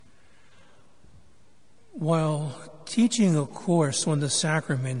While teaching a course on the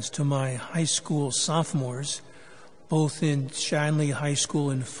sacraments to my high school sophomores, both in Shanley High School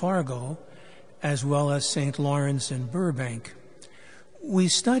in Fargo, as well as St. Lawrence in Burbank, we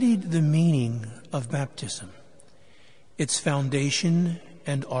studied the meaning of baptism, its foundation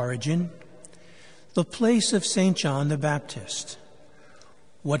and origin, the place of St. John the Baptist,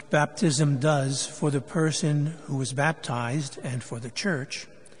 what baptism does for the person who is baptized and for the church,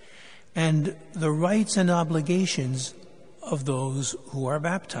 and the rights and obligations of those who are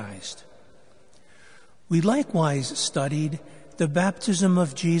baptized. We likewise studied the baptism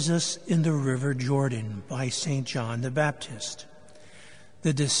of Jesus in the River Jordan by St. John the Baptist,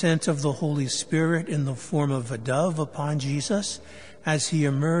 the descent of the Holy Spirit in the form of a dove upon Jesus as he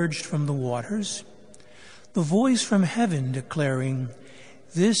emerged from the waters, the voice from heaven declaring,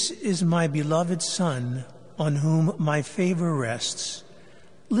 "This is my beloved Son, on whom my favor rests.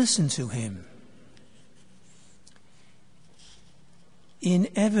 Listen to him."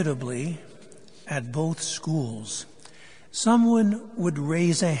 Inevitably, at both schools, someone would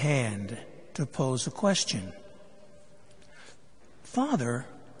raise a hand to pose a question. "Father,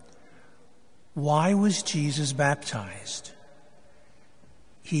 why was Jesus baptized?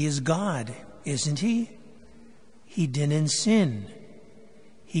 He is God, isn't he? He didn't sin.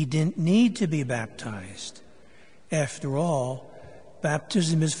 He didn't need to be baptized. After all,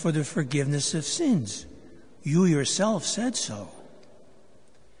 baptism is for the forgiveness of sins. You yourself said so."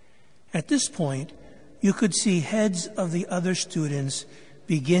 At this point, you could see heads of the other students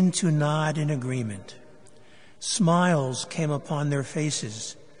begin to nod in agreement. Smiles came upon their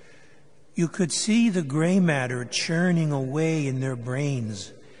faces. You could see the gray matter churning away in their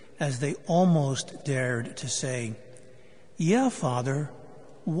brains as they almost dared to say, "Yeah, Father,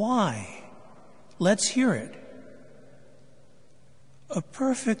 why? Let's hear it." A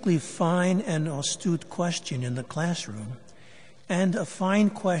perfectly fine and astute question in the classroom, and a fine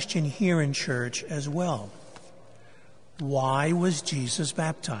question here in church as well. Why was Jesus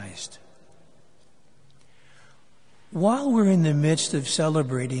baptized? While we're in the midst of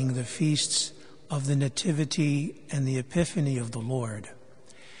celebrating the feasts of the Nativity and the Epiphany of the Lord,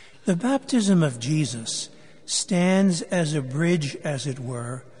 the baptism of Jesus stands as a bridge, as it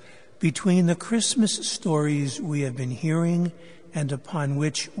were, between the Christmas stories we have been hearing and upon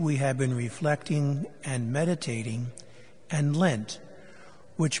which we have been reflecting and meditating, and Lent,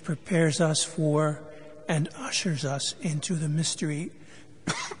 which prepares us for and ushers us into the mystery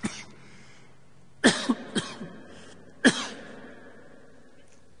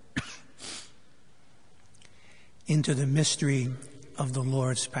into the mystery of the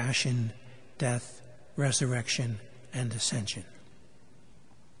Lord's passion, death, resurrection, and ascension.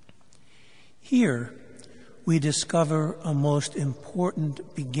 Here, we discover a most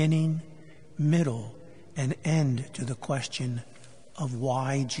important beginning, middle, and end to the question of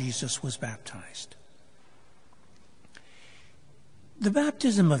why Jesus was baptized. The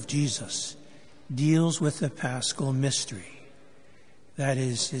baptism of Jesus deals with the Paschal mystery, that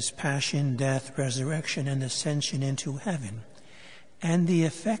is, his passion, death, resurrection, and ascension into heaven, and the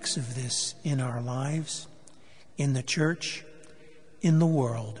effects of this in our lives, in the church, in the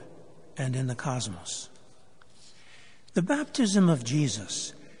world, and in the cosmos. The baptism of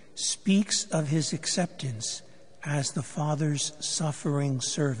Jesus speaks of his acceptance as the Father's suffering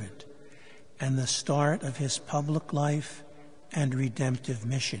servant and the start of his public life and redemptive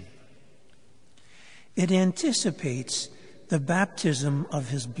mission. It anticipates the baptism of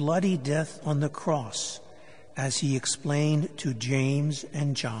his bloody death on the cross, as he explained to James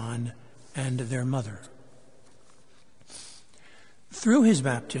and John and their mother. Through his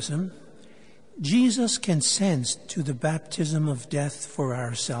baptism, Jesus consents to the baptism of death for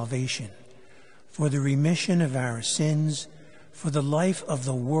our salvation, for the remission of our sins, for the life of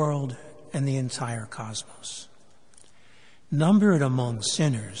the world and the entire cosmos. Numbered among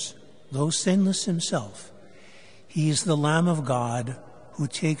sinners, though sinless himself, he is the Lamb of God who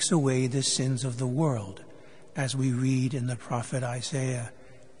takes away the sins of the world, as we read in the prophet Isaiah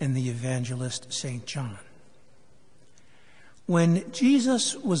and the evangelist St. John. When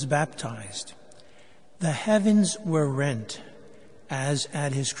Jesus was baptized, the heavens were rent, as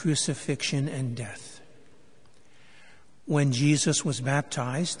at his crucifixion and death. When Jesus was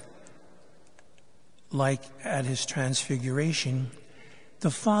baptized, like at his transfiguration, the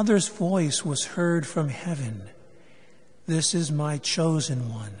Father's voice was heard from heaven, "This is my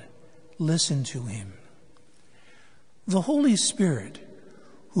chosen one, listen to him." The Holy Spirit,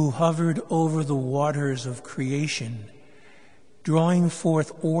 who hovered over the waters of creation, drawing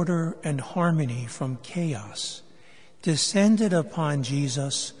forth order and harmony from chaos, descended upon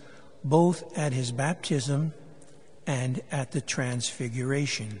Jesus both at his baptism and at the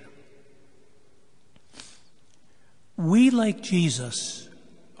transfiguration. We, like Jesus,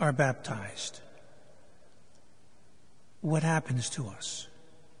 are baptized. What happens to us?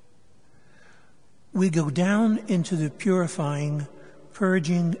 We go down into the purifying,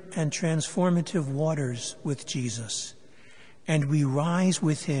 purging, and transformative waters with Jesus, and we rise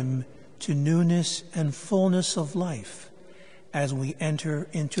with him to newness and fullness of life as we enter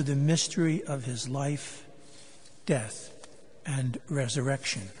into the mystery of his life, death, and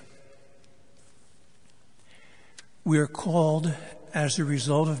resurrection. We are called, as a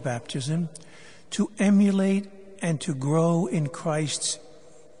result of baptism, to emulate and to grow in Christ's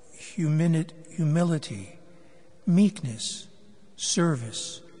humility, meekness,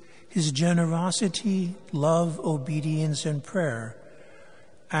 service, his generosity, love, obedience, and prayer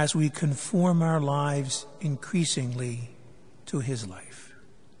as we conform our lives increasingly to his life.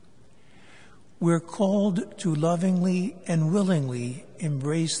 We're called to lovingly and willingly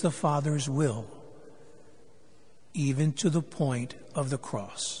embrace the Father's will, even to the point of the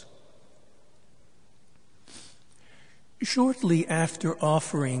cross. Shortly after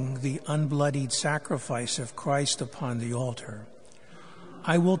offering the unbloodied sacrifice of Christ upon the altar,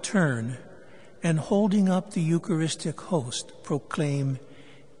 I will turn and, holding up the Eucharistic host, proclaim,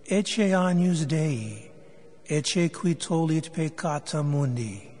 Ecce agnus Dei, ecce qui tollit peccata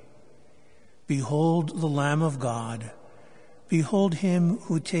mundi. Behold the Lamb of God, behold him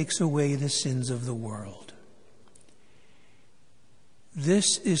who takes away the sins of the world.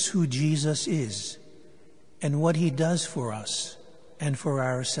 This is who Jesus is, and what he does for us and for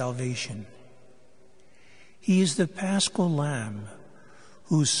our salvation. He is the Paschal Lamb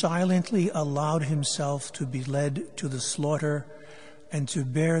who silently allowed himself to be led to the slaughter and to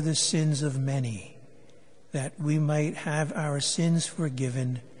bear the sins of many, that we might have our sins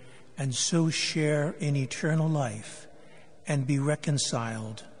forgiven and so share in eternal life and be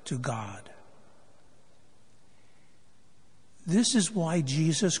reconciled to God. This is why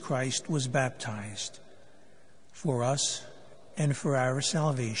Jesus Christ was baptized, for us and for our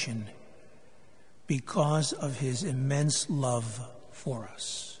salvation, because of his immense love for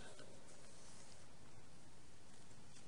us.